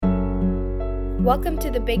Welcome to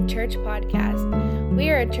the Big Church Podcast. We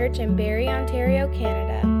are a church in Barrie, Ontario,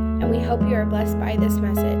 Canada, and we hope you are blessed by this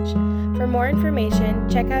message. For more information,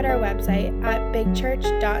 check out our website at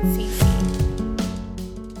bigchurch.cc.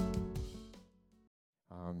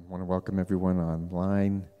 I want to welcome everyone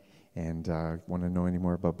online, and want to know any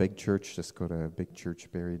more about Big Church, just go to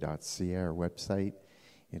bigchurchbarrie.ca, our website.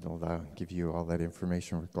 It'll give you all that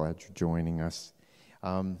information. We're glad you're joining us.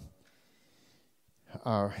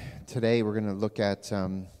 Today we're going to look at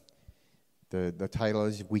the title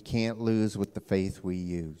is "We Can't Lose with the Faith We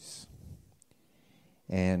Use."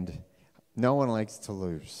 And no one likes to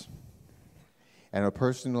lose. And a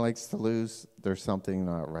person who likes to lose, there's something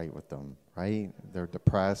not right with them, right? They're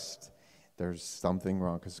depressed. There's something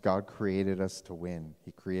wrong because God created us to win.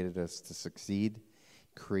 He created us to succeed.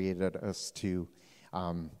 Created us to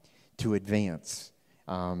advance.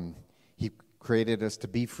 He created us to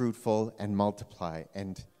be fruitful and multiply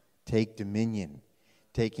and take dominion.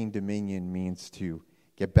 Taking dominion means to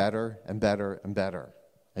get better and better and better.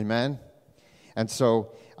 Amen? And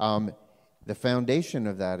so the foundation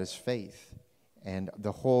of that is faith. And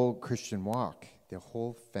the whole Christian walk, the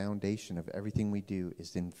whole foundation of everything we do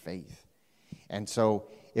is in faith. And so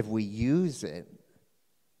if we use it,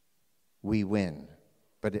 we win.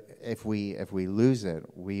 But if we lose it,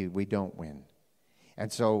 we don't win. And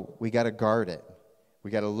so we got to guard it.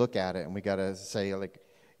 We got to look at it, and we got to say,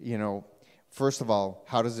 first of all,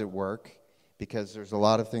 how does it work? Because there's a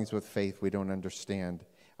lot of things with faith we don't understand.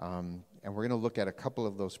 And we're going to look at a couple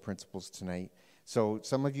of those principles tonight. So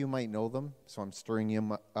some of you might know them, so I'm stirring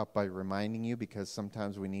you up by reminding you, because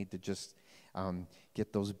sometimes we need to just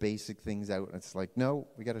get those basic things out. And it's like, no,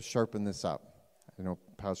 we got to sharpen this up. I know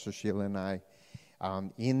Pastor Sheila and I,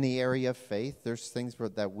 in the area of faith, there's things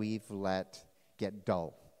that we've let get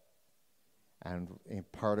dull. And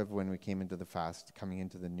part of when we came into the fast, coming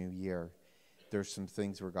into the new year, there's some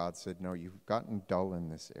things where God said, no, you've gotten dull in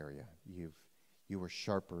this area. You were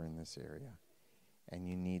sharper in this area. And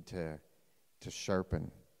you need to sharpen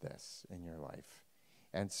this in your life.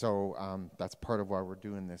 And so that's part of why we're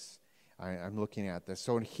doing this. I'm looking at this.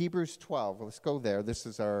 So in Hebrews 12, let's go there. This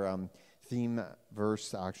is our theme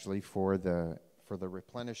verse, actually, for the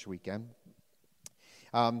Replenish weekend.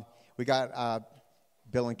 We got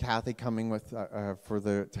Bill and Kathy coming with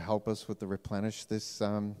to help us with the Replenish this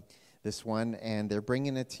one, and they're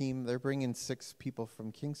bringing a team. They're bringing 6 people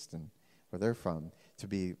from Kingston, where they're from, to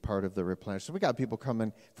be part of the Replenish. So we got people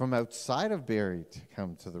coming from outside of Barrie to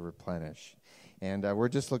come to the Replenish, and we're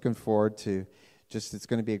just looking forward to. It's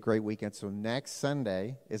going to be a great weekend. So next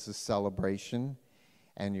Sunday is a celebration.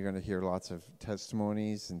 And you're going to hear lots of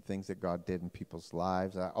testimonies and things that God did in people's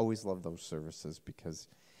lives. I always love those services because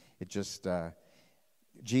it just,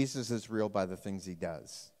 Jesus is real by the things he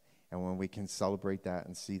does. And when we can celebrate that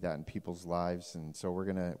and see that in people's lives. And so we're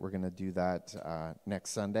gonna do that next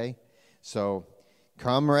Sunday. So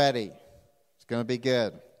come ready. It's going to be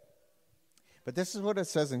good. But this is what it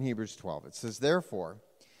says in Hebrews 12. It says, therefore,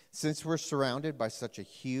 since we're surrounded by such a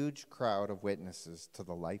huge crowd of witnesses to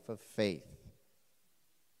the life of faith.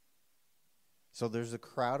 So there's a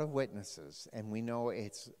crowd of witnesses, and we know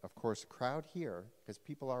it's, of course, a crowd here because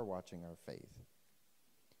people are watching our faith.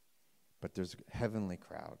 But there's a heavenly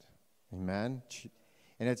crowd, amen.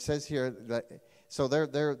 And it says here that so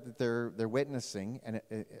they're witnessing, and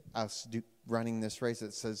us running this race.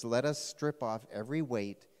 It says, "Let us strip off every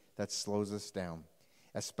weight that slows us down,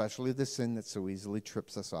 especially the sin that so easily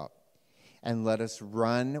trips us up, and let us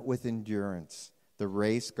run with endurance the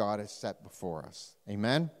race God has set before us."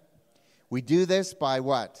 Amen. We do this by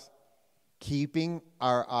what? Keeping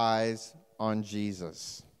our eyes on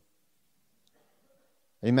Jesus.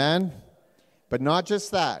 Amen? But not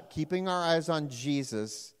just that. Keeping our eyes on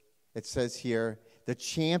Jesus, it says here, the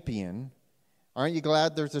champion. Aren't you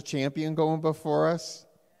glad there's a champion going before us?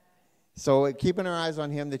 So keeping our eyes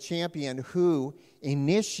on him, the champion who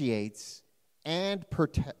initiates and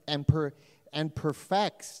perfects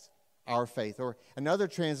our faith. Or another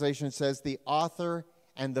translation says the author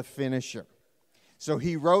and the finisher. So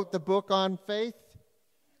he wrote the book on faith,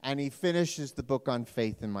 and he finishes the book on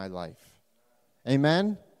faith in my life.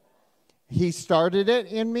 Amen? He started it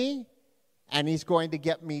in me, and he's going to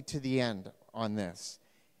get me to the end on this.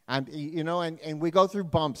 And we go through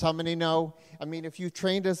bumps. How many know? I mean, if you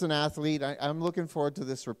trained as an athlete, I'm looking forward to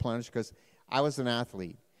this Replenish because I was an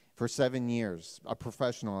athlete for 7 years, a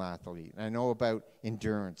professional athlete. And I know about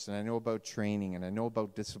endurance, and I know about training, and I know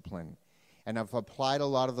about discipline. And I've applied a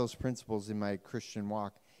lot of those principles in my Christian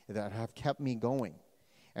walk that have kept me going.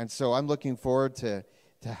 And so I'm looking forward to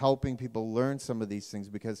helping people learn some of these things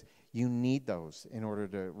because you need those in order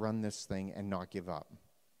to run this thing and not give up.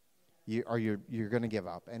 you're going to give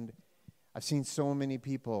up. And I've seen so many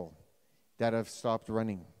people that have stopped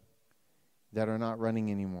running, that are not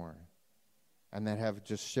running anymore, and that have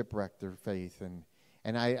just shipwrecked their faith.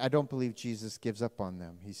 And I don't believe Jesus gives up on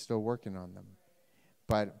them. He's still working on them.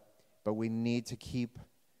 But we need to keep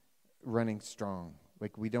running strong.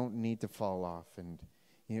 Like, we don't need to fall off. And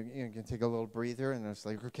you can take a little breather, and it's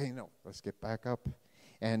like, okay, no, let's get back up.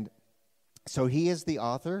 And so he is the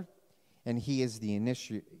author, and he is the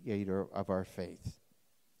initiator of our faith.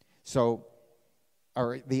 So,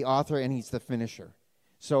 the author, and he's the finisher.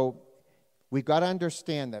 So we've got to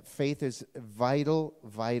understand that faith is vital,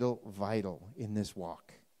 vital, vital in this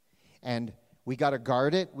walk. And we got to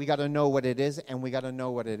guard it. We got to know what it is, and we got to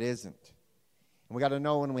know what it isn't. And we got to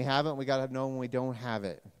know when we have it, and we got to know when we don't have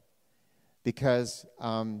it. Because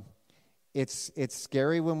it's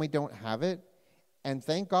scary when we don't have it. And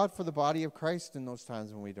thank God for the body of Christ in those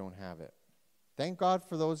times when we don't have it. Thank God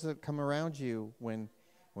for those that come around you when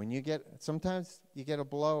you get, sometimes you get a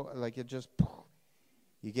blow, like you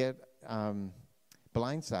get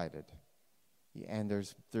blindsided. And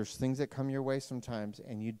there's things that come your way sometimes,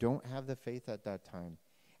 and you don't have the faith at that time.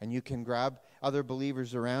 And you can grab other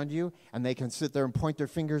believers around you, and they can sit there and point their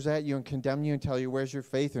fingers at you and condemn you and tell you, where's your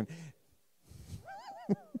faith? And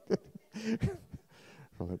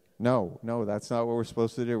no, that's not what we're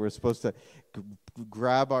supposed to do. We're supposed to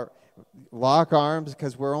lock arms,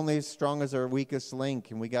 because we're only as strong as our weakest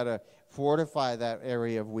link, and we got to fortify that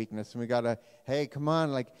area of weakness, and we got to, hey, come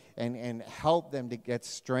on, and help them to get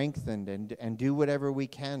strengthened and do whatever we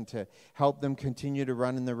can to help them continue to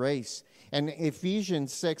run in the race. And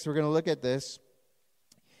Ephesians 6, we're going to look at this.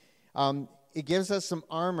 It gives us some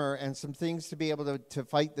armor and some things to be able to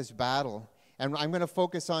fight this battle. And I'm going to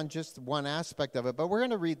focus on just one aspect of it, but we're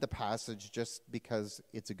going to read the passage just because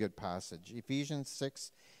it's a good passage. Ephesians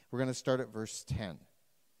 6, we're going to start at verse 10.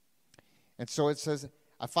 And so it says,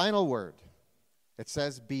 a final word. It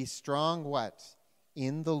says, be strong, what?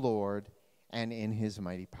 In the Lord and in his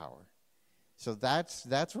mighty power. So that's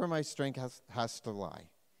where my strength has to lie.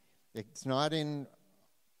 It's not in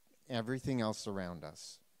everything else around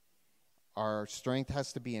us. Our strength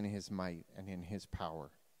has to be in his might and in his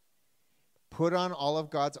power. Put on all of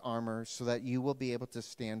God's armor so that you will be able to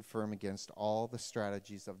stand firm against all the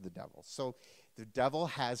strategies of the devil. So the devil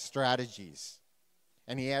has strategies,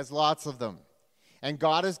 and he has lots of them. And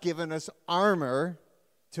God has given us armor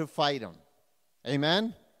to fight them.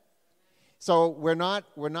 Amen? So we're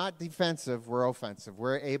not defensive, we're offensive.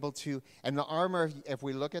 We're able to, and the armor, if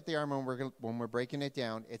we look at the armor when we're breaking it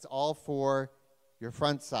down, it's all for your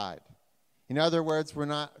front side. In other words, we're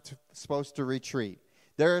not supposed to retreat.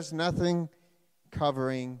 There is nothing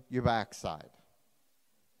covering your backside.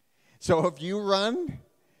 So if you run,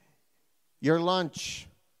 your lunch,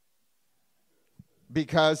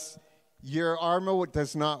 because your armor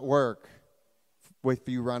does not work if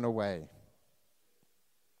you run away.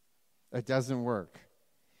 It doesn't work.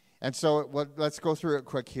 And so let's go through it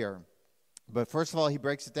quick here. But first of all, he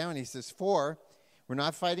breaks it down. He says, we're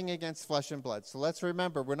not fighting against flesh and blood. So let's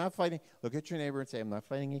remember, we're not fighting. Look at your neighbor and say, I'm not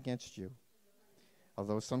fighting against you.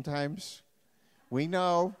 Although sometimes we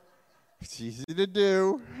know it's easy to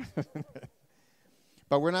do.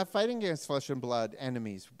 But we're not fighting against flesh and blood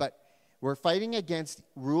enemies. But we're fighting against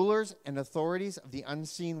rulers and authorities of the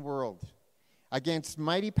unseen world, against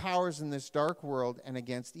mighty powers in this dark world, and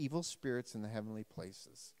against evil spirits in the heavenly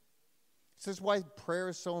places. This is why prayer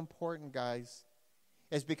is so important, guys,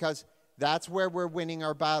 is because that's where we're winning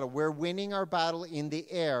our battle. We're winning our battle in the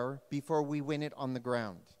air before we win it on the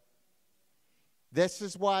ground. This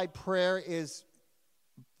is why prayer is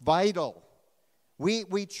vital.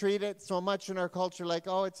 We treat it so much in our culture like,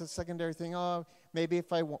 oh, it's a secondary thing. Oh, maybe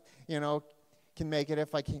if I, can make it.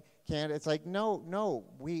 If I can't. It's like, no.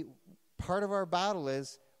 Part of our battle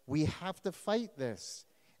is we have to fight this.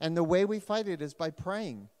 And the way we fight it is by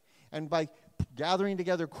praying. And by gathering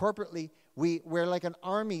together corporately, we're like an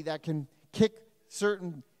army that can kick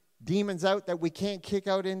certain demons out that we can't kick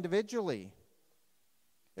out individually.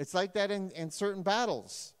 It's like that in certain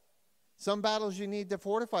battles. Some battles you need to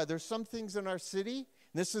fortify. There's some things in our city.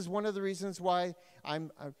 And this is one of the reasons why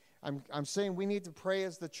I'm saying we need to pray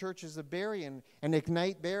as the church as a Barrie, and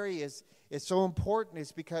Ignite Barrie is so important.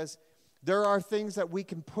 Is because there are things that we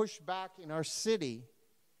can push back in our city,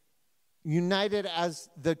 united as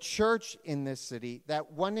the church in this city,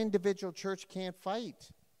 that one individual church can't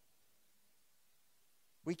fight.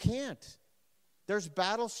 We can't. There's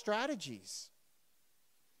battle strategies.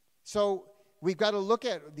 So we've got to look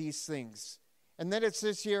at these things. And then it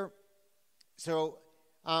says here,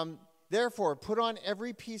 therefore, put on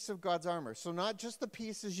every piece of God's armor. So not just the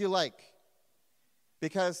pieces you like.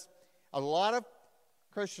 Because A lot of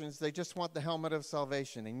Christians, they just want the helmet of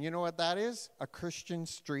salvation. And you know what that is? A Christian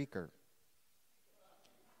streaker.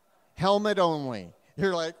 Helmet only.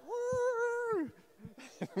 You're like, woo!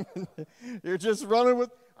 You're just running with,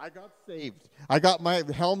 I got saved. I got my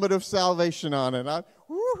helmet of salvation on, and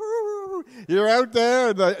woo-hoo! You're out there,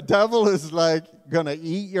 and the devil is like going to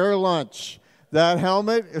eat your lunch. That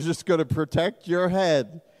helmet is just going to protect your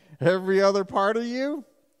head. Every other part of you.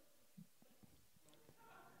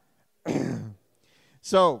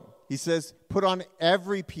 So, he says, put on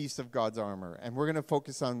every piece of God's armor. And we're going to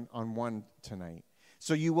focus on one tonight.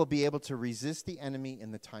 So you will be able to resist the enemy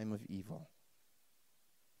in the time of evil.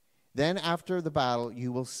 Then after the battle,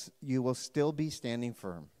 you will still be standing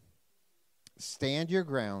firm. Stand your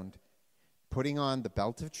ground, putting on the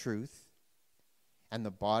belt of truth and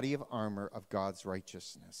the body of armor of God's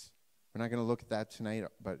righteousness. We're not going to look at that tonight,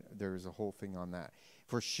 but there's a whole thing on that.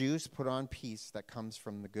 For shoes, put on peace that comes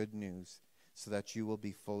from the good news, so that you will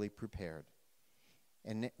be fully prepared.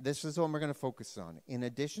 And this is what we're going to focus on. In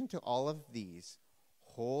addition to all of these,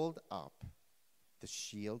 hold up the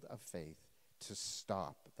shield of faith to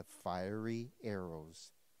stop the fiery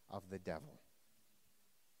arrows of the devil.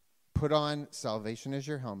 Put on salvation as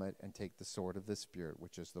your helmet and take the sword of the Spirit,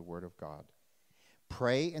 which is the Word of God.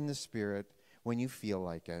 Pray in the Spirit when you feel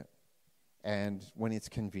like it and when it's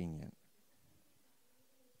convenient.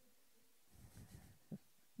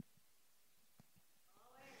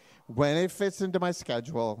 When it fits into my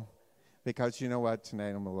schedule, because you know what?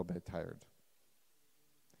 Tonight I'm a little bit tired.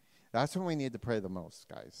 That's when we need to pray the most,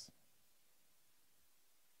 guys.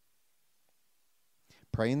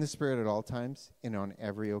 Pray in the Spirit at all times and on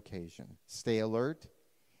every occasion. Stay alert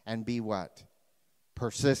and be what?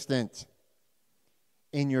 Persistent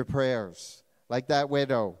in your prayers. Like that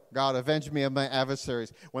widow. God, avenge me of my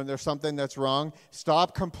adversaries. When there's something that's wrong,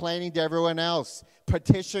 stop complaining to everyone else.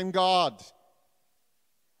 Petition God.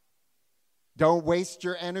 Don't waste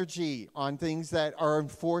your energy on things that are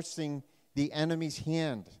enforcing the enemy's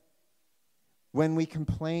hand. When we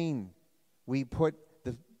complain, we put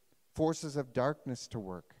the forces of darkness to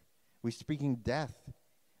work. We're speaking death.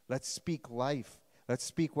 Let's speak life. Let's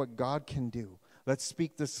speak what God can do. Let's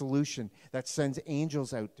speak the solution that sends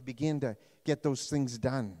angels out to begin to get those things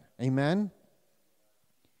done. Amen?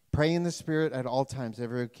 Pray in the Spirit at all times,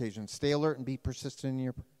 every occasion. Stay alert and be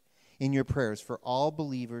persistent in your prayers for all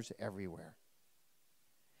believers everywhere.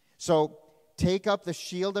 So, take up the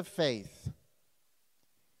shield of faith,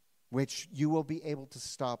 which you will be able to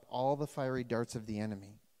stop all the fiery darts of the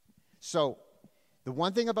enemy. So, the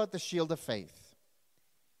one thing about the shield of faith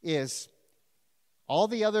is all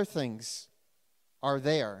the other things are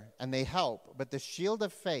there and they help, but the shield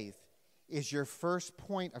of faith is your first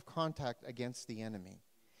point of contact against the enemy.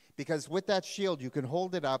 Because with that shield, you can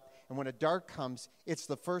hold it up, and when a dart comes, it's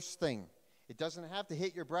the first thing. It doesn't have to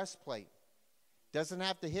hit your breastplate. Doesn't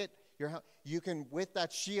have to hit your, you can, with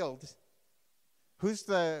that shield,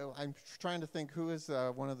 I'm trying to think, who is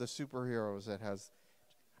one of the superheroes that has,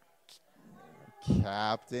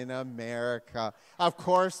 Captain America. Of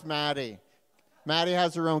course, Maddie. Maddie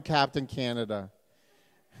has her own Captain Canada.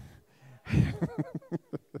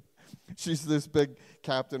 She's this big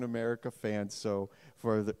Captain America fan, so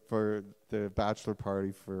for the bachelor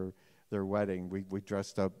party for their wedding, we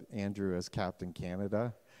dressed up Andrew as Captain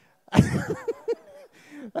Canada.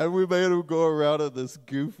 And we made him go around in this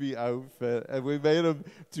goofy outfit. And we made him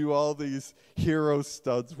do all these hero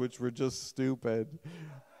stunts, which were just stupid,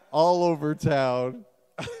 all over town.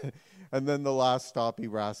 And then the last stop, he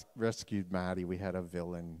rescued Maddie. We had a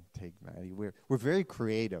villain take Maddie. We're very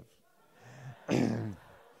creative. And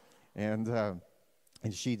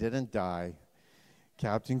she didn't die.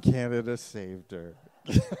 Captain Canada saved her.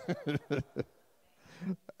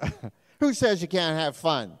 Who says you can't have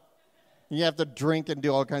fun? You have to drink and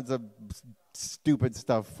do all kinds of stupid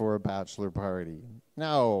stuff for a bachelor party.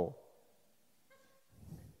 No.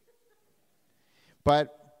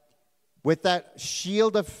 But with that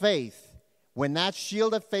shield of faith, when that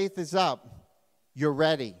shield of faith is up, you're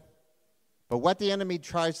ready. But what the enemy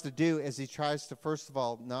tries to do is he tries to, first of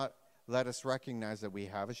all, not let us recognize that we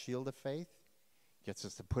have a shield of faith, gets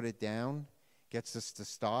us to put it down, gets us to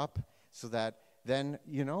stop, so that then,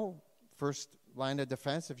 first line of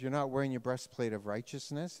defense, if you're not wearing your breastplate of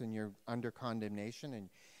righteousness and you're under condemnation, and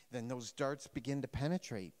then those darts begin to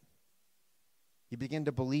penetrate. You begin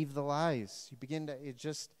to believe the lies.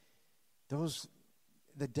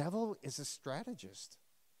 The devil is a strategist.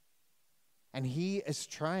 And he is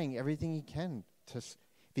trying everything he can to, if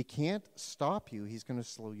he can't stop you, he's going to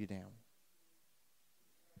slow you down.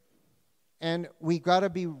 And we got to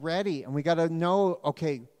be ready, and we got to know,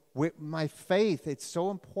 okay, with my faith, it's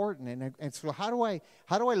so important. And so how do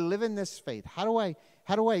I live in this faith? How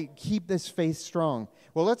do I keep this faith strong?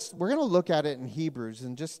 Well, we're going to look at it in Hebrews,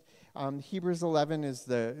 and just Hebrews 11 is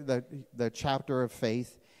the chapter of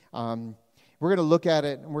faith. We're going to look at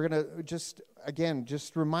it, and we're going to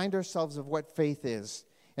just remind ourselves of what faith is.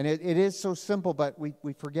 And it is so simple, but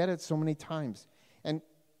we forget it so many times.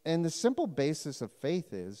 And the simple basis of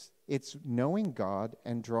faith is it's knowing God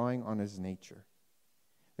and drawing on his nature.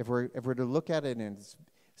 If we're to look at it in its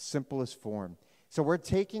simplest form. So we're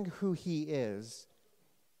taking who he is,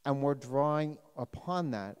 and we're drawing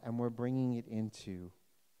upon that, and we're bringing it into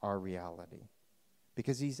our reality.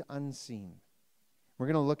 Because he's unseen. We're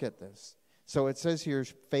going to look at this. So it says here,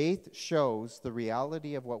 faith shows the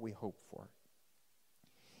reality of what we hope for.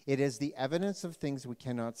 It is the evidence of things we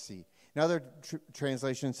cannot see. Another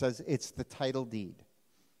translation says it's the title deed.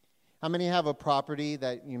 How many have a property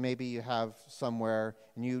that you have somewhere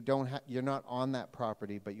and you're not on that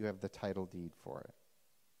property, but you have the title deed for it?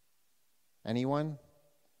 Anyone?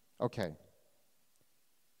 Okay.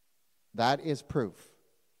 That is proof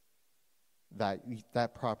that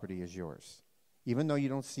that property is yours. Even though you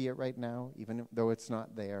don't see it right now, even though it's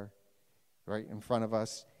not there, right in front of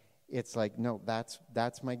us, it's like, no,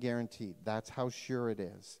 that's my guarantee. That's how sure it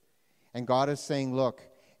is. And God is saying, look,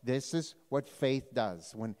 this is what faith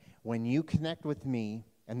does. When you connect with me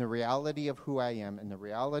and the reality of who I am and the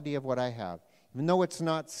reality of what I have, even though it's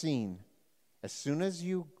not seen, as soon as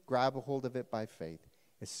you grab a hold of it by faith,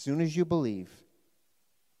 as soon as you believe,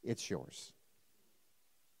 it's yours.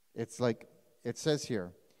 It's like, it says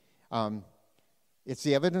here, it's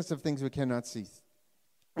the evidence of things we cannot see.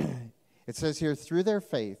 It says here, through their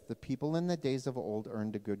faith, the people in the days of old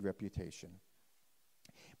earned a good reputation.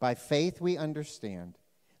 By faith, we understand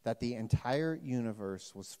that the entire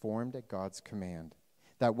universe was formed at God's command,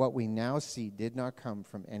 that what we now see did not come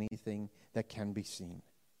from anything that can be seen.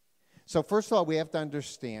 So first of all, we have to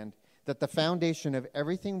understand that the foundation of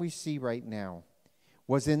everything we see right now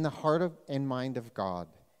was in the heart and mind of God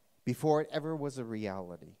before it ever was a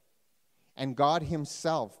reality. And God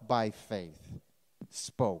himself, by faith,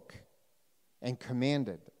 spoke and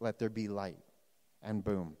commanded, let there be light. And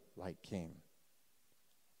boom, light came.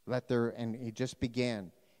 And he just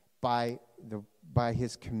began. By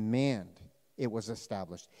his command, it was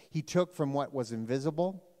established. He took from what was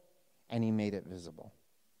invisible, and he made it visible.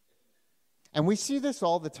 And we see this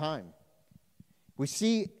all the time. We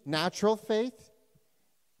see natural faith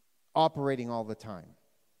operating all the time.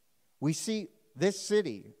 We see this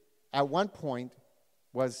city at one point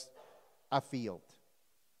was a field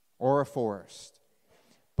or a forest.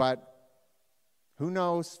 But who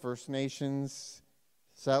knows, First Nations,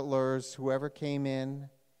 settlers, whoever came in,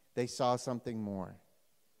 they saw something more,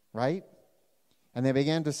 right? And they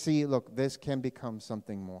began to see, look, this can become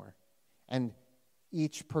something more. And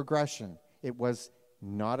each progression, it was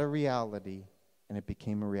not a reality, and it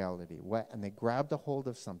became a reality. And they grabbed a hold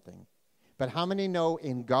of something. But how many know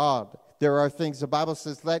in God there are things, the Bible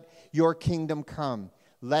says, let your kingdom come.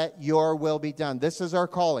 Let your will be done. This is our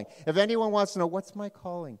calling. If anyone wants to know, what's my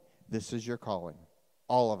calling? This is your calling.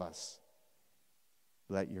 All of us.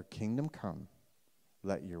 Let your kingdom come.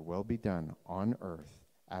 Let your will be done on earth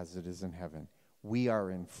as it is in heaven. We are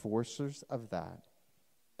enforcers of that.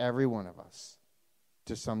 Every one of us,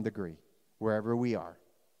 to some degree, wherever we are,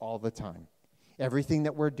 all the time. Everything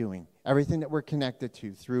that we're doing, everything that we're connected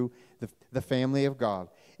to through the family of God,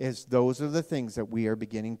 those are the things that we are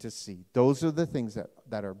beginning to see. Those are the things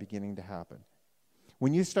that are beginning to happen.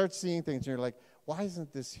 When you start seeing things and you're like, why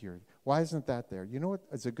isn't this here? Why isn't that there? You know what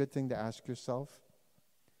is a good thing to ask yourself?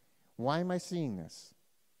 Why am I seeing this?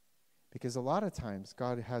 Because a lot of times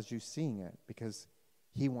God has you seeing it because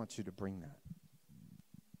he wants you to bring that.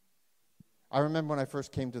 I remember when I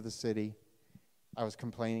first came to the city, I was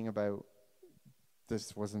complaining about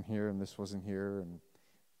this wasn't here and this wasn't here, and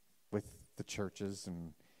with the churches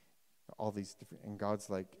and all these different, and God's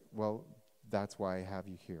like, well, that's why I have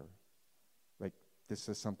you here. Like, this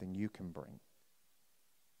is something you can bring.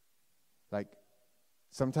 Like,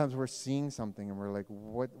 sometimes we're seeing something and we're like,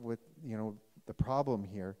 what, the problem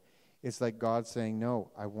here is like God saying,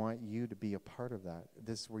 no, I want you to be a part of that.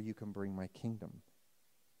 This is where you can bring my kingdom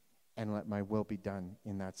and let my will be done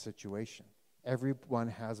in that situation. Everyone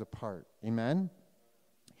has a part. Amen?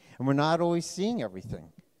 And we're not always seeing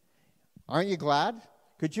everything. Aren't you glad?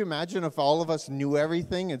 Could you imagine if all of us knew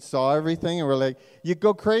everything and saw everything and we're like, you'd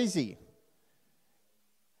go crazy.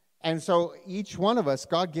 And so each one of us,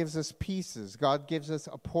 God gives us pieces. God gives us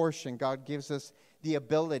a portion. God gives us the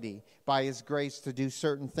ability by his grace to do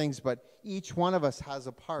certain things. But each one of us has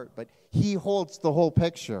a part. But he holds the whole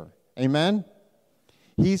picture. Amen?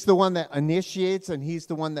 He's the one that initiates, and he's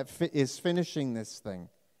the one that is finishing this thing.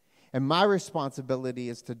 And my responsibility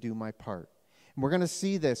is to do my part. And we're going to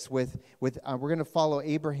see this we're going to follow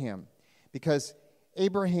Abraham, because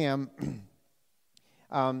Abraham,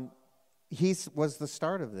 he was the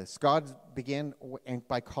start of this. God began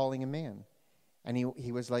by calling a man. And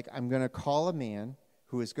he was like, I'm going to call a man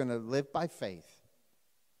who is going to live by faith.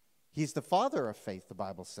 He's the father of faith, the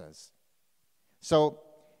Bible says. So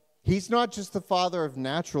he's not just the father of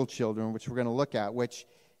natural children, which we're going to look at, which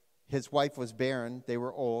his wife was barren, they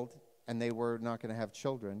were old, and they were not going to have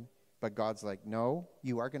children. But God's like, no,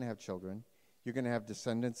 you are going to have children. You're going to have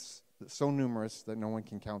descendants so numerous that no one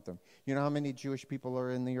can count them. You know how many Jewish people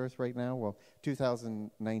are in the earth right now? Well,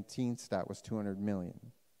 2019 stat was 200 million.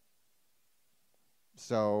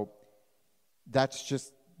 So that's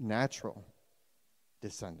just natural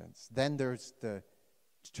descendants. Then there's the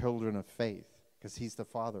children of faith, because he's the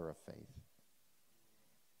father of faith.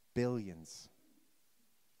 Billions.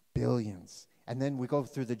 And then we go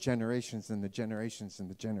through the generations and the generations and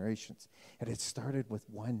the generations. And it started with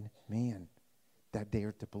one man that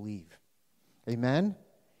dared to believe. Amen?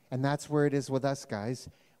 And that's where it is with us, guys.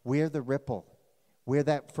 We're the ripple. We're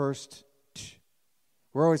that first.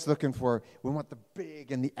 We're always looking for, we want the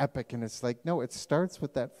big and the epic. And it's like, no, it starts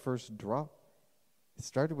with that first drop. It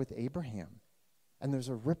started with Abraham. And there's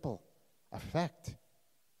a ripple effect.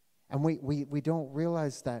 And we don't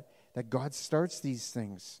realize that God starts these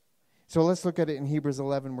things. So let's look at it in Hebrews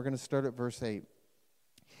 11. We're going to start at verse 8.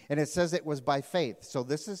 And it says it was by faith. So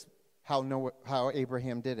this is how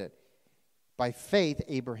Abraham did it. By faith,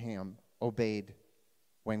 Abraham obeyed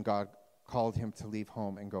when God called him to leave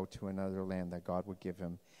home and go to another land that God would give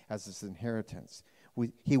him as his inheritance.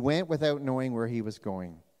 He went without knowing where he was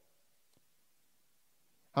going.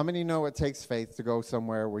 How many know it takes faith to go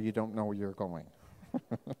somewhere where you don't know where you're going?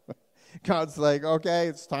 God's like, okay,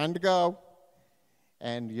 it's time to go.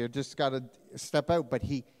 And you just got to step out. But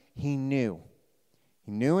he knew.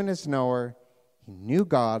 He knew in his knower. He knew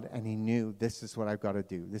God, and he knew this is what I've got to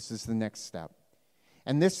do. This is the next step.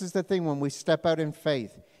 And this is the thing when we step out in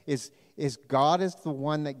faith, is God is the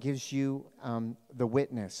one that gives you the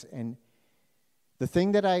witness. And the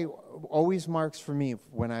thing that I always marks for me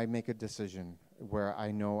when I make a decision where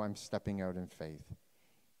I know I'm stepping out in faith,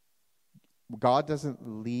 God doesn't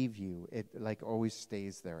leave you. It like always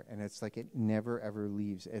stays there. And it's like it never ever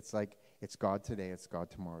leaves. It's like it's God today, it's God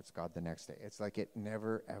tomorrow, it's God the next day. It's like it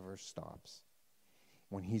never ever stops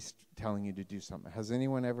when he's telling you to do something. Has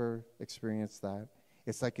anyone ever experienced that?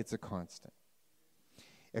 It's like it's a constant.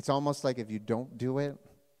 It's almost like if you don't do it,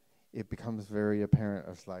 it becomes very apparent.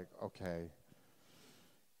 It's like, okay,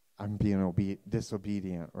 I'm being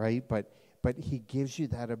disobedient, right? But he gives you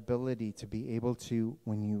that ability to be able to,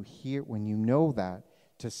 when you know that,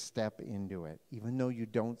 to step into it, even though you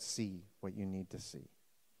don't see what you need to see.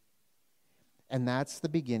 And that's the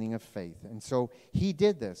beginning of faith. And so he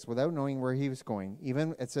did this without knowing where he was going.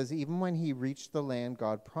 It says, even when he reached the land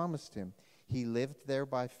God promised him, he lived there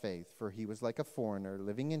by faith, for he was like a foreigner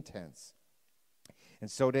living in tents. And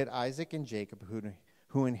so did Isaac and Jacob,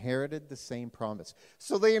 who inherited the same promise.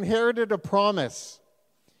 So they inherited a promise.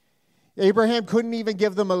 Abraham couldn't even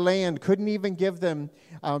give them a land, couldn't even give them,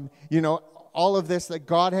 all of this that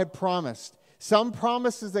God had promised. Some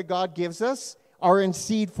promises that God gives us are in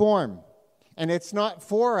seed form. And it's not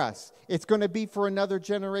for us. It's going to be for another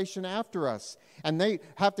generation after us. And they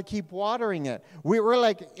have to keep watering it. We're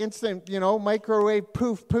like instant, microwave,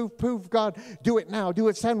 poof, poof, poof. God, do it now. Do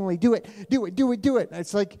it suddenly. Do it.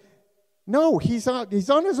 It's like, no, he's on his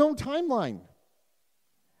own timeline.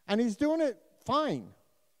 And he's doing it fine.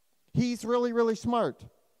 He's really, really smart.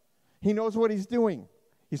 He knows what he's doing.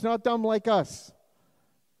 He's not dumb like us.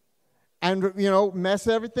 And, mess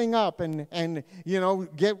everything up and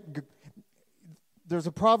there's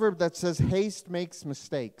a proverb that says haste makes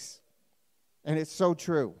mistakes. And it's so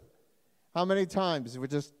true. How many times we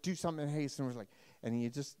just do something in haste and we're like, and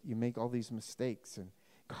you make all these mistakes, and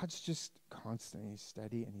God's just constant, he's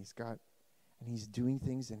steady, and he's doing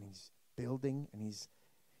things, and he's building, and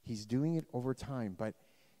he's doing it over time.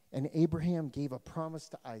 And Abraham gave a promise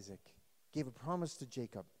to Isaac, gave a promise to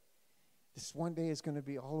Jacob. This one day is going to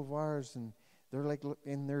be all of ours, and they're like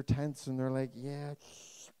in their tents, and they're like, yeah,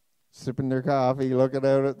 sipping their coffee, looking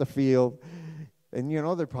out at the field. And,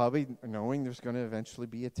 they're probably knowing there's going to eventually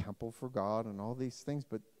be a temple for God and all these things,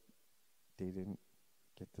 but they didn't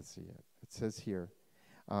get to see it. It says here,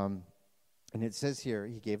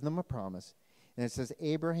 he gave them a promise, and it says,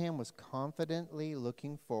 Abraham was confidently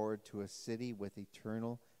looking forward to a city with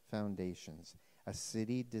eternal foundations, a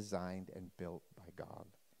city designed and built by God.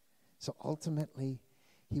 So ultimately,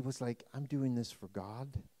 he was like, I'm doing this for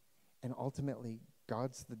God. And ultimately,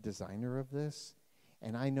 God's the designer of this.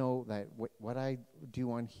 And I know that what I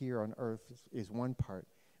do on here on earth is one part,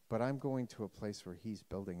 but I'm going to a place where he's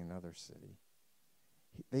building another city.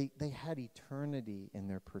 They had eternity in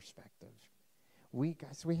their perspective. We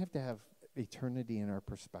have to have eternity in our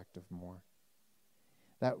perspective more.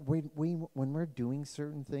 That when we're doing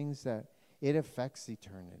certain things, that it affects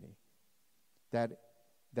eternity. That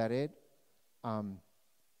it, the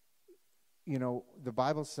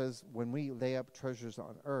Bible says when we lay up treasures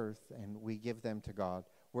on earth and we give them to God,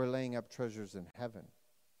 we're laying up treasures in heaven.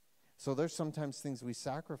 So there's sometimes things we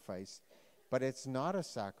sacrifice, but it's not a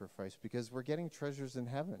sacrifice because we're getting treasures in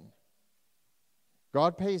heaven.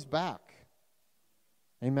 God pays back.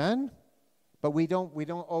 Amen? But we don't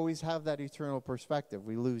always have that eternal perspective.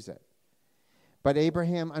 We lose it. But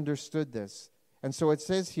Abraham understood this. And so it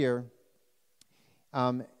says here,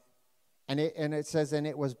 and it says, and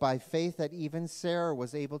it was by faith that even Sarah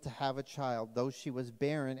was able to have a child, though she was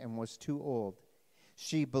barren and was too old.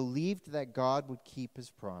 She believed that God would keep his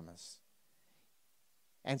promise.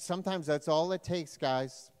 And sometimes that's all it takes,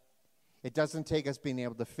 guys. It doesn't take us being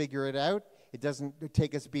able to figure it out. It doesn't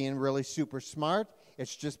take us being really super smart.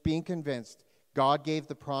 It's just being convinced. God gave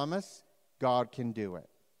the promise. God can do it.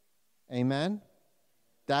 Amen?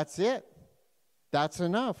 That's it. That's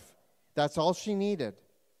enough. That's all she needed.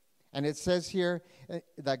 And it says here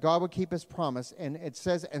that God would keep his promise. And it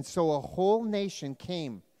says, and so a whole nation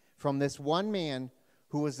came from this one man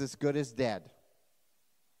who was as good as dead.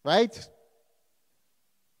 Right?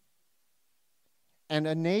 And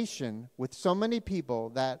a nation with so many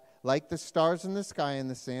people that, like the stars in the sky and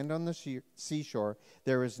the sand on the seashore,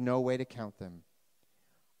 there is no way to count them.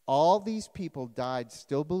 All these people died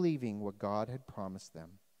still believing what God had promised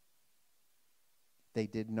them. They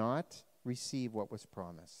did not receive what was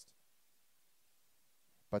promised,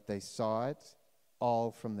 but they saw it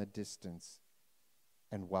all from the distance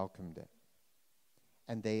and welcomed it.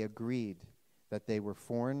 And they agreed that they were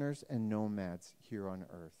foreigners and nomads here on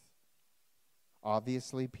earth.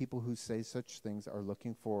 Obviously, people who say such things are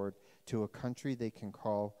looking forward to a country they can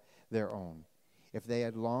call their own. If they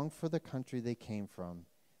had longed for the country they came from,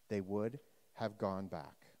 they would have gone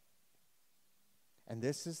back. And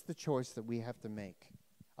this is the choice that we have to make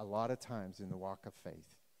a lot of times in the walk of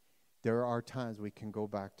faith. There are times we can go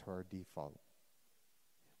back to our default.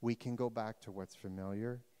 We can go back to what's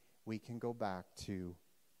familiar. We can go back to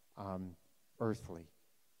earthly.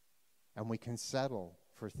 And we can settle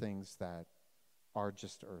for things that are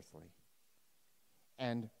just earthly.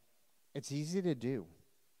 And it's easy to do.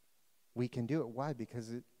 We can do it. Why?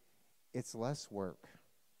 Because it's less work,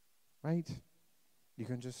 right? You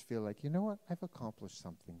can just feel like, you know what? I've accomplished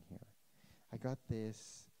something here. I got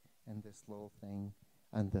this and this little thing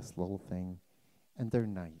and this little thing, and they're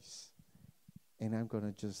nice. And I'm going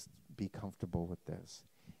to just be comfortable with this.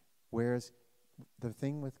 Whereas the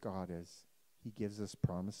thing with God is he gives us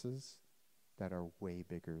promises that are way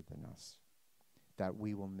bigger than us, that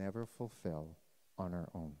we will never fulfill on our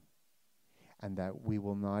own, and that we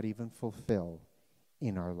will not even fulfill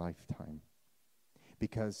in our lifetime.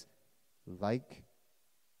 Because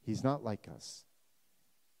he's not like us.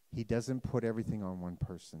 He doesn't put everything on one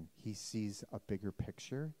person. He sees a bigger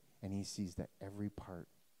picture, and he sees that every part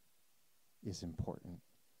is important.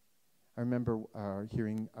 I remember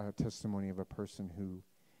hearing a testimony of a person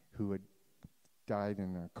who had died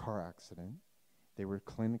in a car accident. They were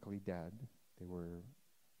clinically dead. They were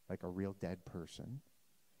like a real dead person.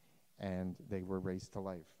 And they were raised to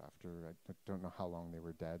life after, I don't know how long they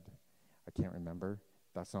were dead. I can't remember.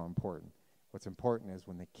 That's not important. What's important is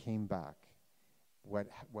when they came back, what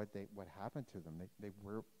happened to them. They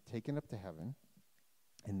were taken up to heaven,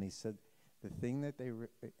 and they said the thing that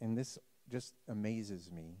and this just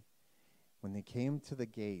amazes me, when they came to the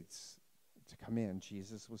gates to come in,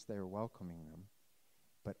 Jesus was there welcoming them,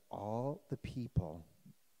 but all the people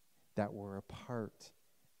that were a part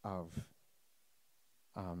of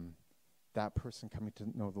that person coming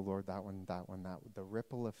to know the Lord, that one, the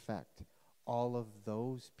ripple effect, all of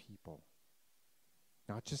those people,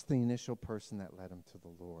 not just the initial person that led him to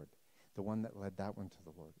the Lord, the one that led that one to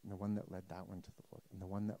the Lord, and the one that led that one to the Lord, and the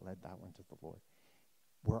one that led that one to the Lord,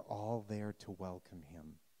 we're all there to welcome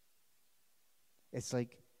him. It's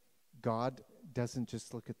like God doesn't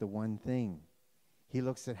just look at the one thing. He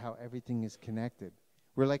looks at how everything is connected.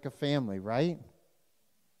 We're like a family, right?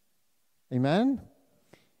 Amen?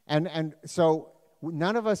 And so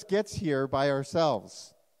none of us gets here by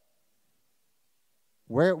ourselves.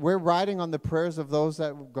 We're riding on the prayers of those that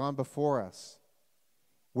have gone before us.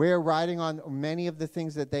 We're riding on many of the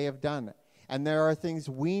things that they have done. And there are things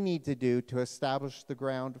we need to do to establish the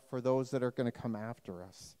ground for those that are going to come after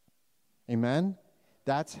us. Amen?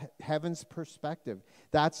 That's heaven's perspective.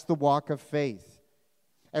 That's the walk of faith.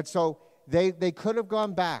 And so they could have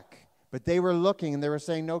gone back, but they were looking and they were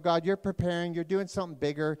saying, no, God, you're preparing. You're doing something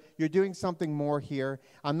bigger. You're doing something more here.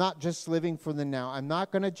 I'm not just living for the now. I'm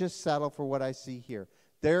not going to just settle for what I see here.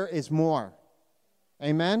 There is more.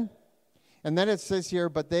 Amen? And then it says here,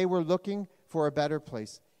 but they were looking for a better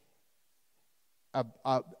place.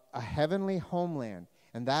 A heavenly homeland.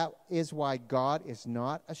 And that is why God is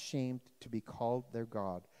not ashamed to be called their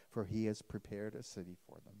God, for he has prepared a city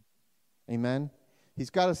for them. Amen? He's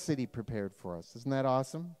got a city prepared for us. Isn't that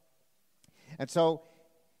awesome? And so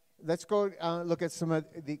let's go look at some of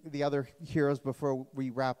the other heroes before we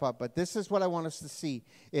wrap up. But this is what I want us to see,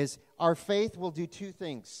 is our faith will do two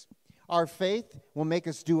things. Our faith will make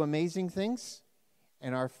us do amazing things,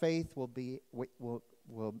 and our faith will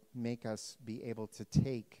make us be able to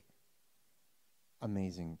take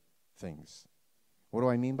amazing things. What do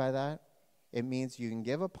I mean by that? It means you can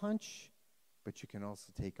give a punch, but you can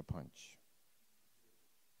also take a punch.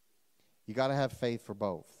 You got to have faith for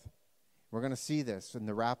both. We're going to see this in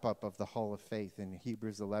the wrap-up of the Hall of Faith in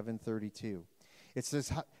Hebrews 11:32. It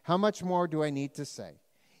says, how much more do I need to say?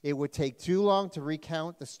 It would take too long to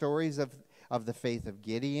recount the stories of the faith of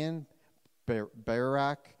Gideon,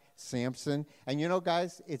 Barak, Samson. And you know,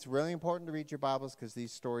 guys, it's really important to read your Bibles because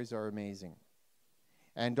these stories are amazing.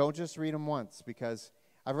 And don't just read them once, because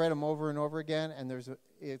I've read them over and over again, and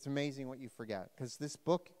it's amazing what you forget, because this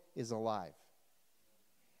book is alive.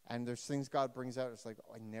 And there's things God brings out. It's like,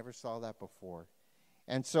 oh, I never saw that before.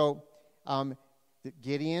 And so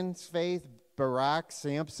Gideon's faith, Barak,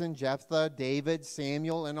 Samson, Jephthah, David,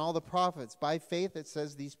 Samuel, and all the prophets. By faith, it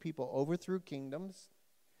says these people overthrew kingdoms.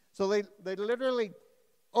 So they literally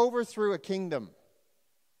overthrew a kingdom.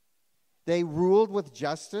 They ruled with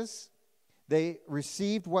justice. They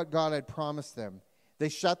received what God had promised them. They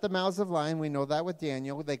shut the mouths of lions. We know that with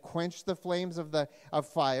Daniel. They quenched the flames of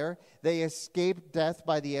fire. They escaped death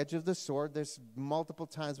by the edge of the sword. There's multiple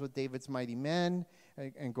times with David's mighty men,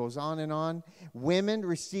 and goes on and on. Women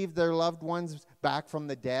received their loved ones back from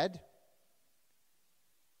the dead.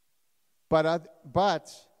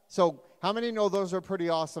 So how many know those are pretty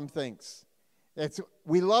awesome things?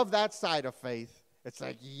 We love that side of faith. It's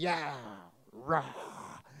like, yeah, rah,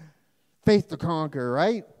 faith to conquer,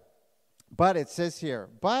 right? But it says here,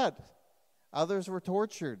 but others were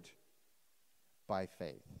tortured by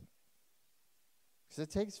faith. Because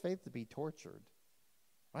it takes faith to be tortured,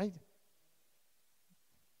 right?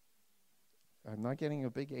 I'm not getting a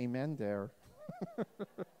big amen there.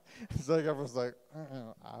 It's like everyone's like,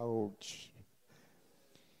 ouch.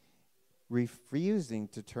 Refusing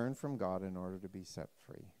to turn from God in order to be set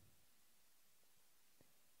free.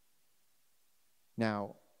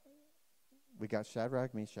 Now, we got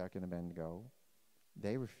Shadrach, Meshach, and Abednego.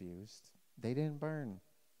 They refused. They didn't burn.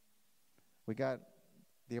 We got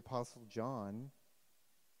the Apostle John.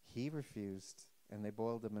 He refused, and they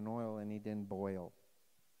boiled him in oil, and he didn't boil.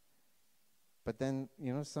 But then,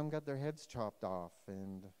 some got their heads chopped off,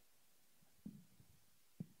 and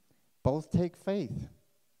both take faith.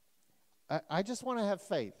 I just want to have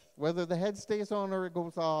faith. Whether the head stays on or it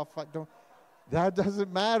goes off, that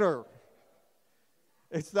doesn't matter.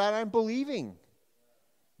 It's that I'm believing,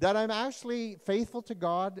 that I'm actually faithful to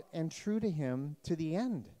God and true to him to the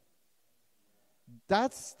end.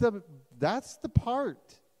 That's the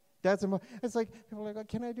part. It's like, people are like,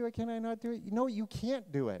 can I do it? Can I not do it? No, you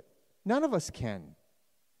can't do it. None of us can.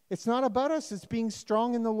 It's not about us. It's being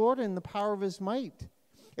strong in the Lord and the power of his might.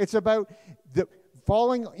 It's about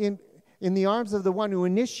falling in the arms of the one who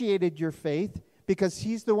initiated your faith, because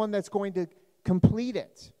he's the one that's going to complete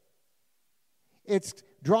it. It's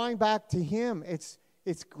drawing back to him. It's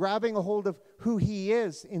grabbing a hold of who he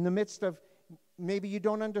is in the midst of, maybe you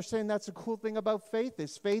don't understand. That's the cool thing about faith,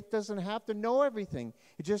 is faith doesn't have to know everything.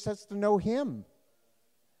 It just has to know him.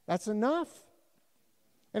 That's enough.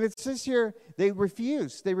 And it says here, they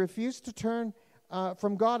refused. They refused to turn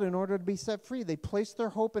from God in order to be set free. They placed their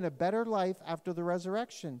hope in a better life after the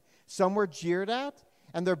resurrection. Some were jeered at,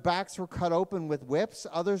 and their backs were cut open with whips.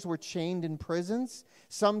 Others were chained in prisons.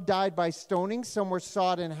 Some died by stoning. Some were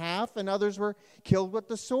sawed in half, and others were killed with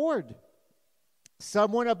the sword.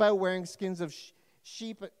 Some went about wearing skins of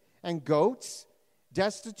sheep and goats,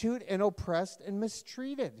 destitute and oppressed and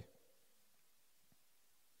mistreated.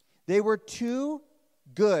 They were too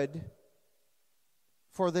good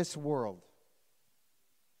for this world,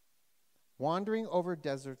 wandering over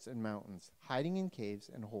deserts and mountains, hiding in caves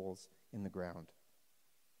and holes in the ground.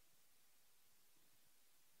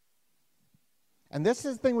 And this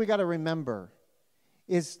is the thing we got to remember,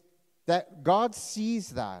 is that God sees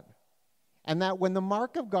that. And that when the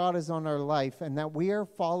mark of God is on our life and that we are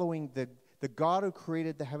following the God who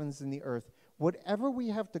created the heavens and the earth, whatever we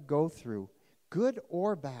have to go through, good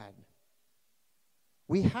or bad,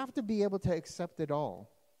 we have to be able to accept it all.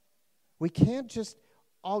 We can't just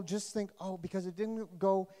think, oh, because it didn't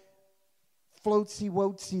go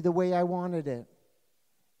floatsy-woatsy the way I wanted it.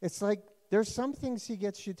 It's like there's some things he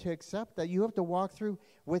gets you to accept that you have to walk through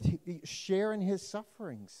with sharing his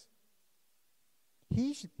sufferings.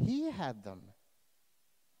 He had them.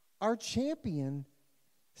 Our champion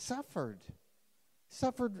suffered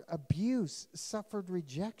abuse, suffered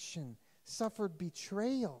rejection, suffered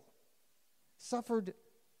betrayal, suffered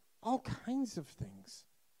all kinds of things.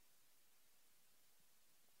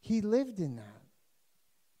 He lived in that.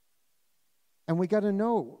 And we got to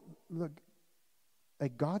know, look,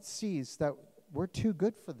 that God sees that we're too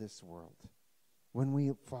good for this world when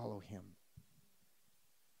we follow him.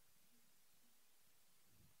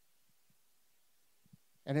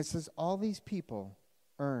 And it says all these people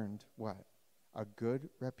earned what? A good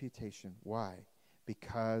reputation. Why?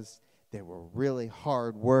 Because they were really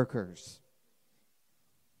hard workers.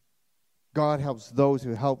 God helps those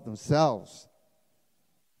who help themselves.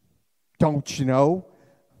 Don't you know?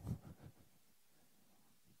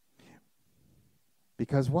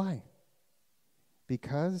 Because why?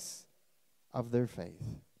 Because of their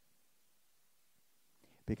faith.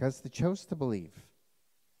 Because they chose to believe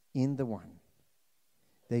in the one.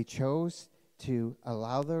 They chose to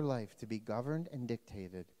allow their life to be governed and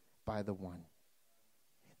dictated by the one.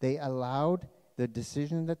 They allowed the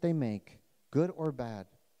decision that they make, good or bad,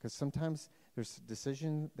 because sometimes there's a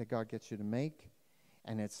decision that God gets you to make,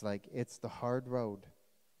 and it's like it's the hard road,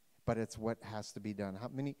 but it's what has to be done.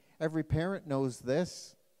 Every parent knows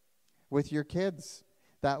this with your kids.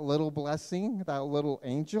 That little blessing, that little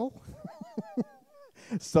angel,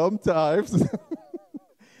 sometimes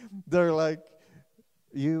they're like,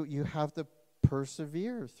 you have to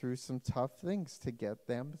persevere through some tough things to get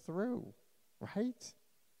them through, right?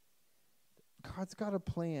 God's got a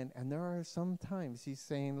plan, and there are some times he's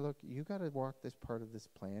saying, look, you got to walk this part of this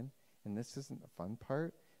plan, and this isn't the fun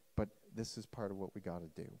part, but this is part of what we got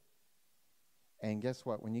to do. And guess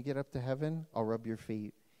what? When you get up to heaven, I'll rub your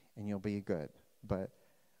feet, and you'll be good. But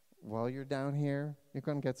while you're down here, you're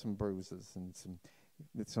going to get some bruises and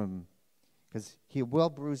some, because he will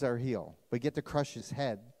bruise our heel. We get to crush his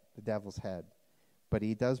head, the devil's head, but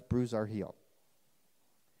he does bruise our heel.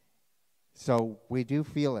 So we do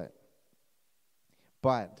feel it.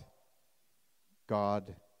 But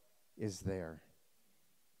God is there.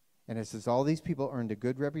 And it says all these people earned a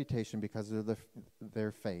good reputation because of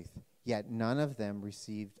their faith, yet none of them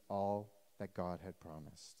received all that God had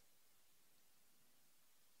promised.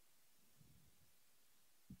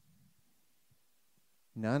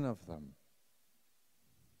 None of them.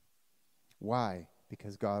 Why?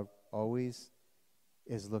 Because God always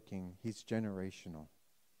is looking. He's generational.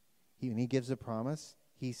 When he gives a promise,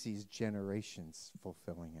 he sees generations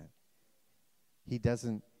fulfilling it. He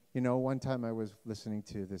doesn't, one time I was listening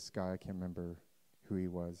to this guy, I can't remember who he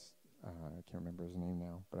was. I can't remember his name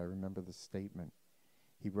now, but I remember the statement.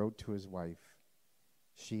 He wrote to his wife.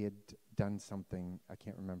 She had done something, I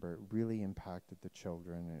can't remember, it really impacted the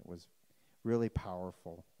children, and it was really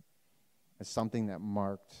powerful. It's something that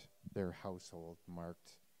marked their household,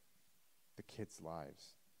 marked the kids'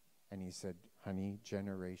 lives. And he said, honey,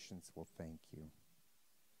 generations will thank you.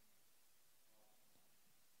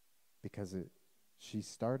 Because she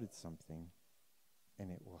started something, and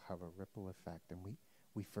it will have a ripple effect. And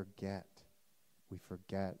we forget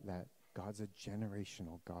that God's a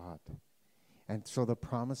generational God. And so the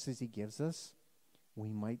promises he gives us, we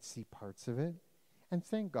might see parts of it. And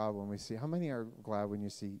thank God when we see, how many are glad when you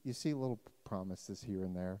see little promises here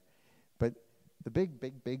and there? But the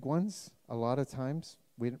big ones, a lot of times,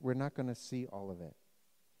 we're not going to see all of it.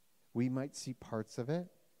 We might see parts of it,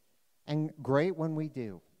 and great when we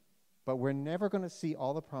do. But we're never going to see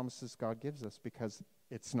all the promises God gives us because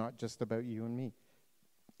it's not just about you and me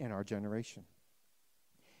in our generation.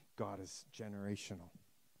 God is generational.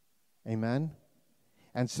 Amen?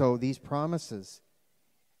 And so these promises,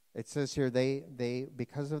 it says here, they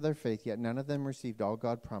because of their faith, yet none of them received all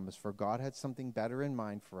God promised, for God had something better in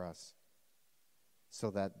mind for us, so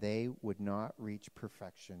that they would not reach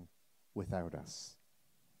perfection without us.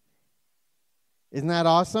 Isn't that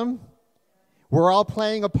awesome? We're all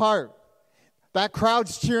playing a part. That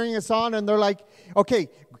crowd's cheering us on, and they're like, okay,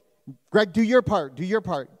 Greg, do your part, do your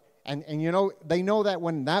part. And they know that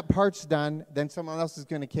when that part's done, then someone else is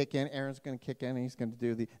going to kick in. Aaron's going to kick in, and he's going to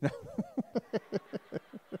do the...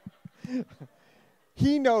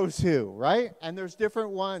 he knows who, right? And there's different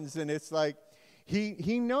ones, and it's like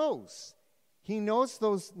he knows. He knows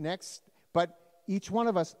those next, but each one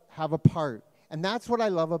of us have a part. And that's what I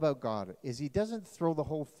love about God, is he doesn't throw the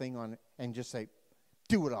whole thing on and just say,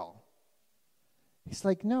 do it all. He's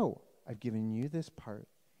like, no, I've given you this part.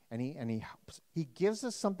 And he helps. He gives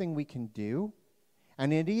us something we can do.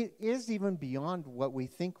 And it is even beyond what we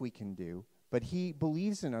think we can do. But he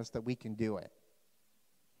believes in us that we can do it.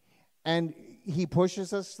 And he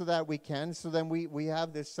pushes us so that we can. So then we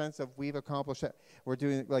have this sense of we've accomplished it. We're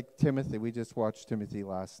doing like Timothy. We just watched Timothy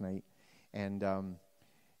last night. And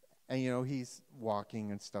he's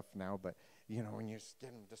walking and stuff now. But, when you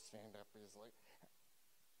get him to stand up, he's like,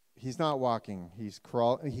 he's not walking. He's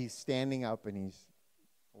standing up and he's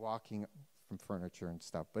walking from furniture and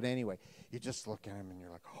stuff. But anyway, you just look at him and you're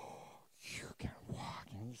like, oh, you can walk.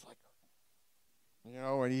 And he's like,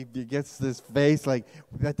 and he gets this face like,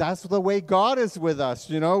 that's the way God is with us.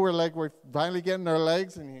 We're finally getting our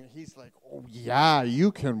legs, and he's like, oh, yeah,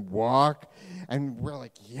 you can walk. And we're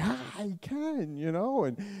like, yeah, I can,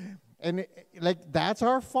 And that's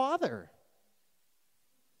our Father.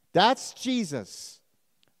 That's Jesus,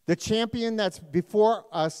 the champion that's before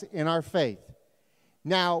us in our faith.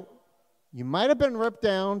 Now, you might have been ripped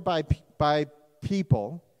down by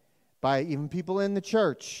people, by even people in the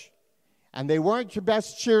church, and they weren't your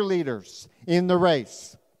best cheerleaders in the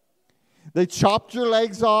race. They chopped your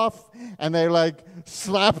legs off, and they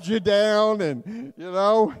slapped you down, and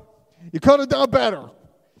you could have done better.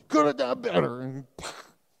 Could have done better. And,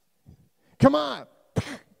 come on.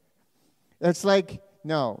 It's like,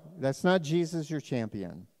 no, that's not Jesus, your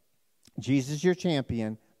champion. Jesus, your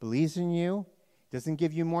champion, believes in you, doesn't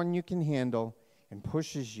give you more than you can handle, and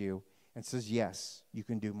pushes you and says, yes, you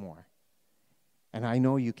can do more. And I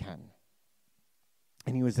know you can.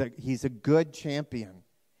 And he's a good champion.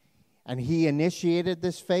 And he initiated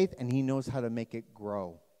this faith, and he knows how to make it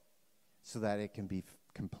grow so that it can be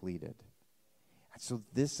completed. And so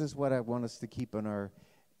this is what I want us to keep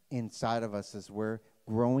inside of us as we're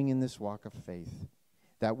growing in this walk of faith,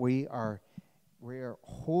 that we are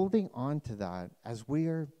holding on to that as we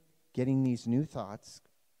are getting these new thoughts,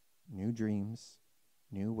 new dreams,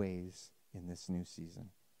 new ways in this new season.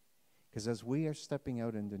 Because as we are stepping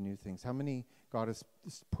out into new things, how many God is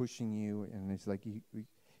pushing you, and it's like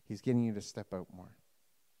he's getting you to step out more?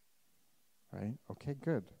 Right? Okay,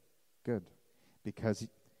 good. Because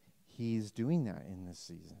he's doing that in this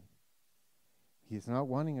season. He's not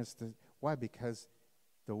wanting us to. Why? Because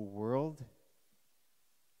the world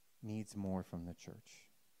needs more from the church.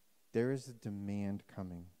 There is a demand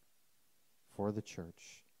coming for the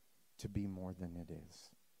church to be more than it is.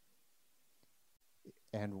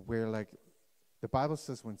 And we're the Bible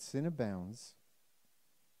says when sin abounds,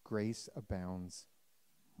 grace abounds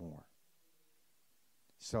more.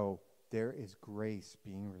 So there is grace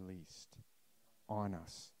being released on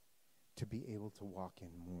us to be able to walk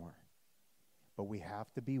in more. But we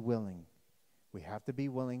have to be willing. We have to be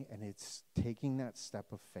willing, and it's taking that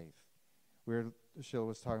step of faith. Sheila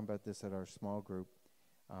was talking about this at our small group.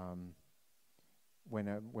 When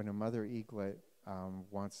a mother eaglet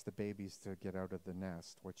wants the babies to get out of the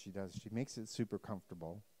nest, what she does, she makes it super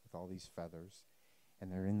comfortable with all these feathers,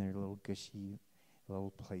 and they're in their little gushy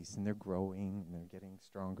little place, and they're growing, and they're getting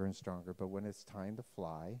stronger and stronger. But when it's time to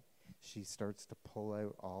fly, she starts to pull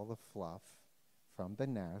out all the fluff from the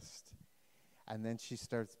nest, and then she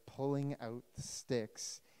starts pulling out the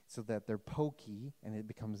sticks so that they're pokey, and it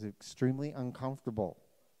becomes extremely uncomfortable.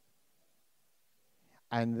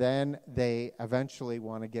 And then they eventually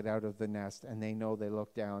want to get out of the nest, and they know they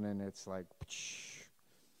look down, and it's like,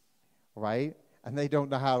 right? And they don't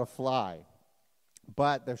know how to fly.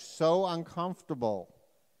 But they're so uncomfortable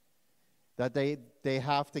that they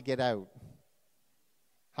have to get out.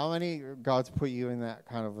 How many God's put you in that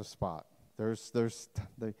kind of a spot?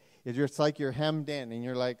 It's like you're hemmed in, and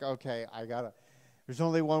you're like, okay, there's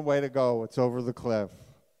only one way to go. It's over the cliff.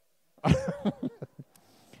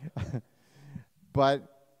 But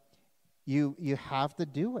you have to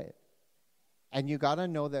do it. And you got to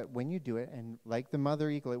know that when you do it, and like the mother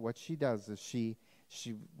eaglet, what she does is she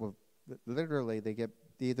will literally, they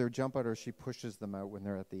either jump out or she pushes them out when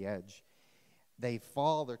they're at the edge. They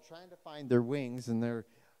fall, they're trying to find their wings, and they're,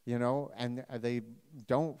 and they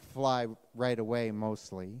don't fly right away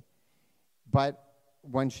mostly. But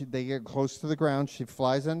when they get close to the ground, she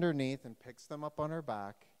flies underneath and picks them up on her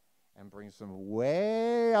back and brings them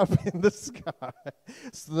way up in the sky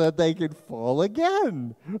so that they can fall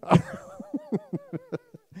again.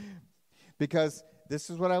 Because this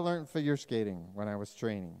is what I learned figure skating when I was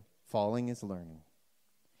training. Falling is learning.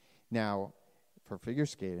 Now, for figure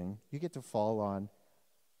skating, you get to fall on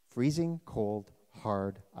freezing cold,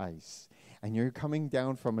 hard ice. And you're coming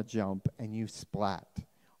down from a jump and you splat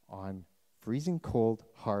on freezing cold,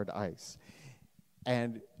 hard ice.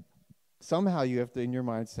 And somehow you have to, in your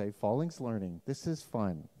mind, say, falling's learning. This is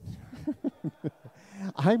fun.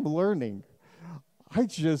 I'm learning. I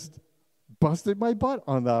just busted my butt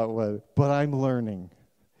on that one, but I'm learning.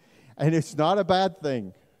 And it's not a bad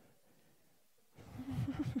thing.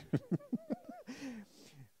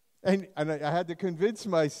 And I had to convince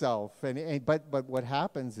myself. But what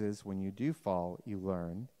happens is when you do fall, you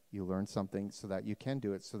learn something so that you can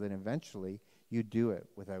do it, so that eventually you do it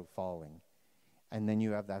without falling. And then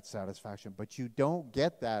you have that satisfaction. But you don't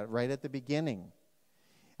get that right at the beginning.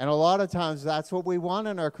 And a lot of times that's what we want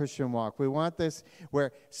in our Christian walk. We want this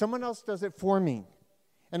where someone else does it for me.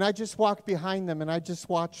 And I just walk behind them and I just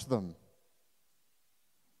watch them.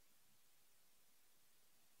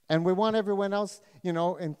 And we want everyone else,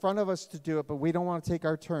 in front of us to do it, but we don't want to take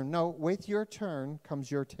our turn. No, with your turn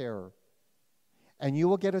comes your terror. And you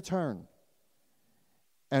will get a turn.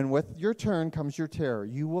 And with your turn comes your terror.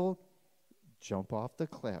 You will jump off the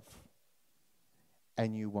cliff.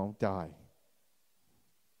 And you won't die.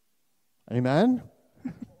 Amen?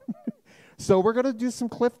 So we're going to do some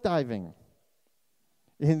cliff diving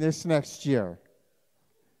in this next year.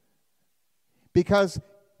 Because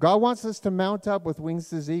God wants us to mount up with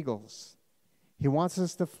wings as eagles. He wants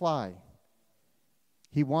us to fly.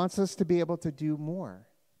 He wants us to be able to do more.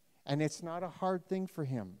 And it's not a hard thing for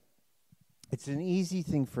him. It's an easy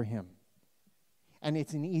thing for him. And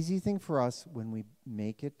it's an easy thing for us when we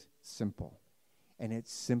make it simple. And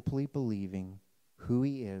it's simply believing who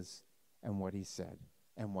he is and what he said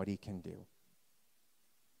and what he can do.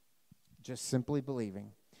 Just simply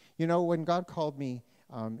believing. When God called me,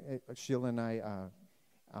 Sheila and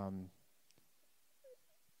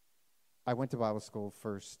I went to Bible school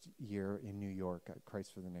first year in New York at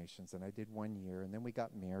Christ for the Nations, and I did 1 year, and then we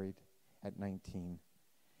got married at 19.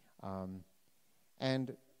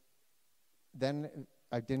 And then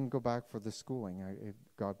I didn't go back for the schooling.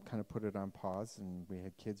 God kind of put it on pause, and we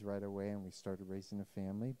had kids right away, and we started raising a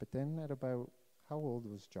family. But then at about, how old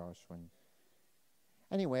was Josh when?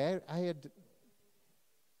 Anyway, I had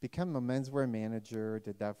become a menswear manager,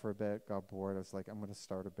 did that for a bit, got bored. I was like, I'm going to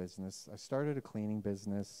start a business. I started a cleaning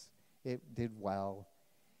business. It did well.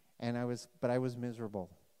 But I was miserable.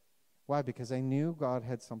 Why? Because I knew God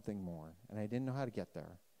had something more, and I didn't know how to get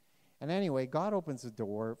there. And anyway, God opens the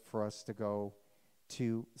door for us to go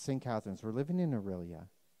to St. Catharines. We're living in Aurelia.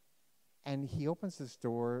 And he opens this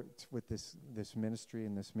door with this ministry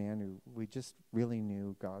and this man who we just really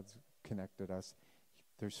knew God's connected us.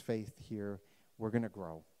 There's faith here. We're going to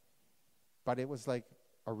grow. But it was like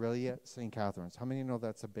Aurelia, St. Catharines. How many know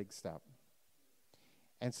that's a big step?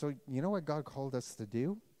 And so you know what God called us to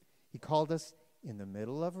do? He called us in the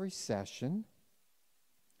middle of recession.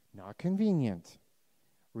 Not convenient.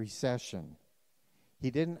 Recession.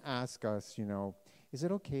 He didn't ask us, is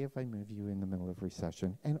it okay if I move you in the middle of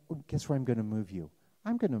recession? And guess where I'm going to move you?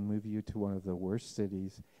 I'm going to move you to one of the worst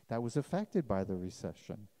cities that was affected by the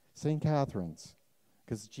recession. St. Catharines.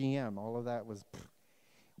 Because GM, all of that was,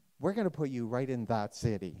 we're going to put you right in that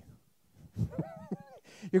city.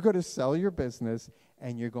 You're going to sell your business,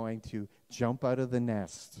 and you're going to jump out of the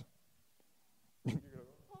nest.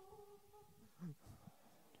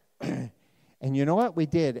 And you know what? We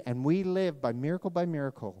did. And we lived by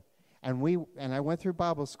miracle. And I went through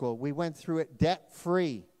Bible school. We went through it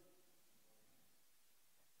debt-free.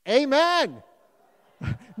 Amen.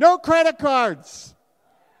 No credit cards.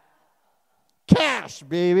 Cash,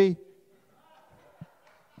 baby.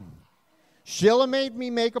 Sheila made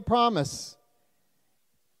me make a promise.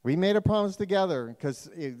 We made a promise together because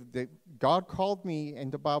God called me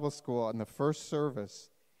into Bible school on the first service.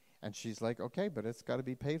 And she's like, okay, but it's got to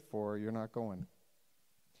be paid for or you're not going.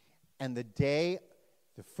 And the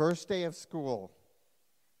first day of school,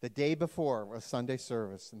 the day before was Sunday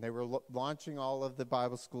service. And they were launching all of the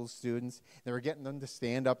Bible school students. They were getting them to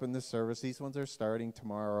stand up in the service. These ones are starting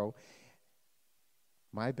tomorrow.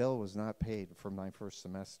 My bill was not paid for my first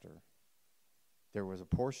semester. There was a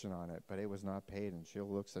portion on it, but it was not paid. And she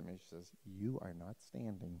looks at me and she says, you are not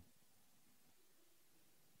standing.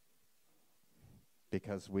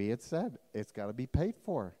 Because we had said, it's got to be paid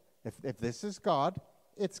for. If this is God,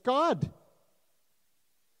 it's God.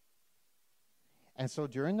 And so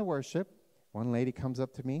during the worship, one lady comes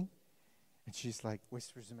up to me, and she's like,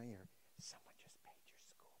 whispers in my ear, someone just paid your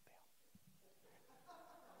school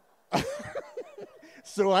bill.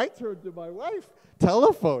 So I turned to my wife,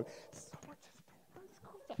 telephone. Someone just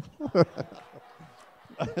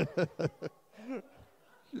paid my school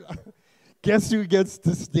bill. Guess who gets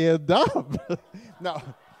to stand up? No,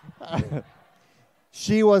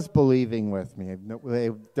 She was believing with me.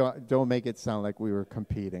 Don't make it sound like we were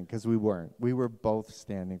competing, because we weren't. We were both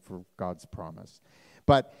standing for God's promise.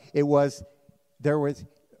 But it was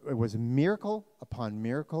miracle upon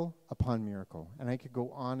miracle upon miracle. And I could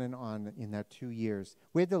go on and on in that 2 years.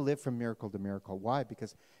 We had to live from miracle to miracle. Why?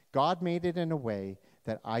 Because God made it in a way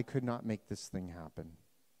that I could not make this thing happen.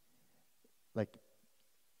 Like,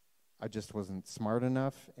 I just wasn't smart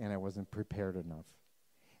enough, and I wasn't prepared enough.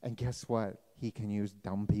 And guess what? He can use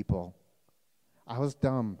dumb people. I was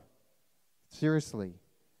dumb. Seriously.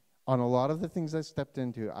 On a lot of the things I stepped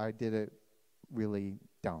into, I did it really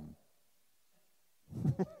dumb.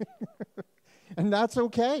 And that's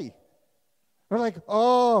okay. We're like,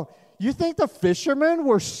 oh, you think the fishermen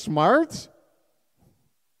were smart?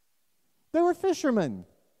 They were fishermen.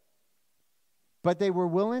 But they were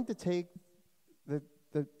willing to take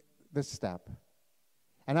the step.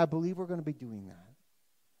 And I believe we're going to be doing that.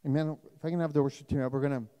 Amen. If I can have the worship team up, we're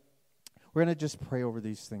going to just pray over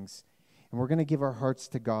these things. And we're going to give our hearts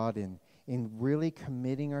to God in really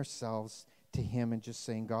committing ourselves to Him and just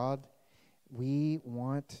saying, God, we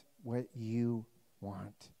want what you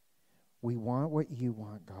want. We want what you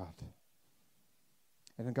want, God.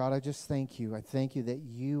 And God, I just thank you. I thank you that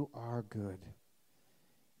you are good.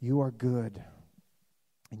 You are good.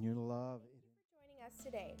 And your love. Joining us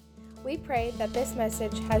today. We pray that this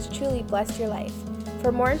message has truly blessed your life.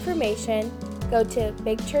 For more information, go to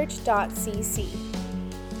bigchurch.cc.